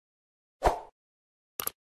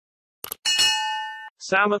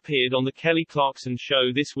Sam appeared on The Kelly Clarkson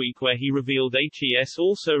Show this week where he revealed HES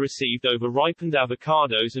also received over-ripened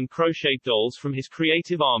avocados and crocheted dolls from his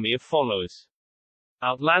creative army of followers.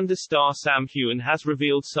 Outlander star Sam Heughan has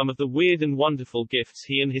revealed some of the weird and wonderful gifts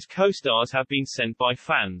he and his co-stars have been sent by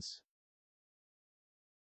fans.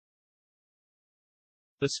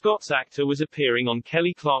 The Scots actor was appearing on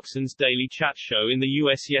Kelly Clarkson's Daily Chat show in the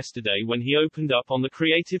US yesterday when he opened up on the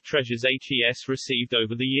creative treasures HES received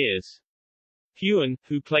over the years. Heughan,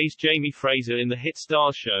 who plays Jamie Fraser in the hit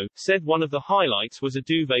Stars show, said one of the highlights was a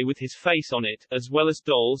duvet with his face on it, as well as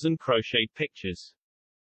dolls and crocheted pictures.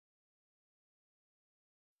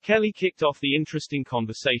 Kelly kicked off the interesting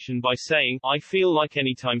conversation by saying, "I feel like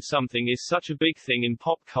anytime something is such a big thing in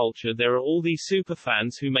pop culture there are all these super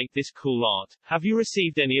fans who make this cool art. Have you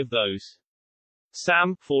received any of those?"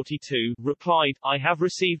 Sam, 42, replied, "I have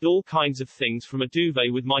received all kinds of things from a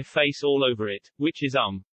duvet with my face all over it, which is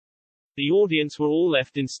The audience were all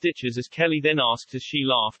left in stitches as Kelly then asked as she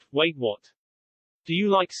laughed, "Wait, what? Do you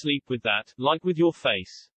like sleep with that, like with your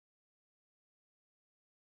face?"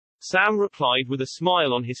 Sam replied with a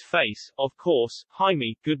smile on his face, "Of course,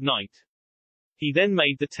 Jaime, good night." He then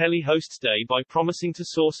made the telly host's day by promising to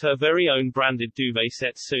source her very own branded duvet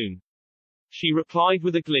set soon. She replied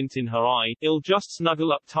with a glint in her eye, "I'll just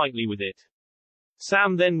snuggle up tightly with it."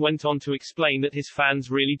 Sam then went on to explain that his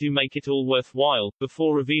fans really do make it all worthwhile,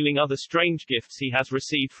 before revealing other strange gifts he has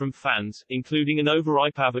received from fans, including an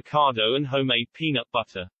overripe avocado and homemade peanut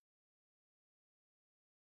butter.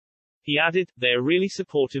 He added, "They're really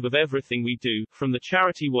supportive of everything we do, from the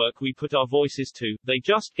charity work we put our voices to, they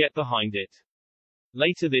just get behind it."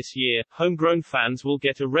 Later this year, homegrown fans will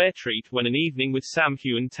get a rare treat when an evening with Sam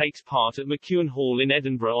Heughan takes part at McEwan Hall in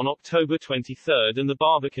Edinburgh on October 23 and the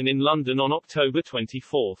Barbican in London on October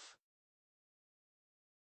 24.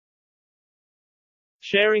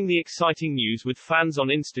 Sharing the exciting news with fans on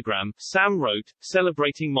Instagram, Sam wrote,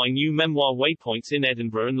 "Celebrating my new memoir Waypoints in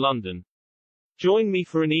Edinburgh and London. Join me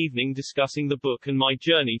for an evening discussing the book and my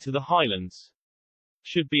journey to the Highlands.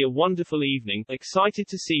 Should be a wonderful evening, excited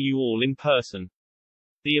to see you all in person."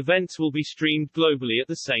 The events will be streamed globally at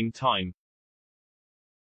the same time.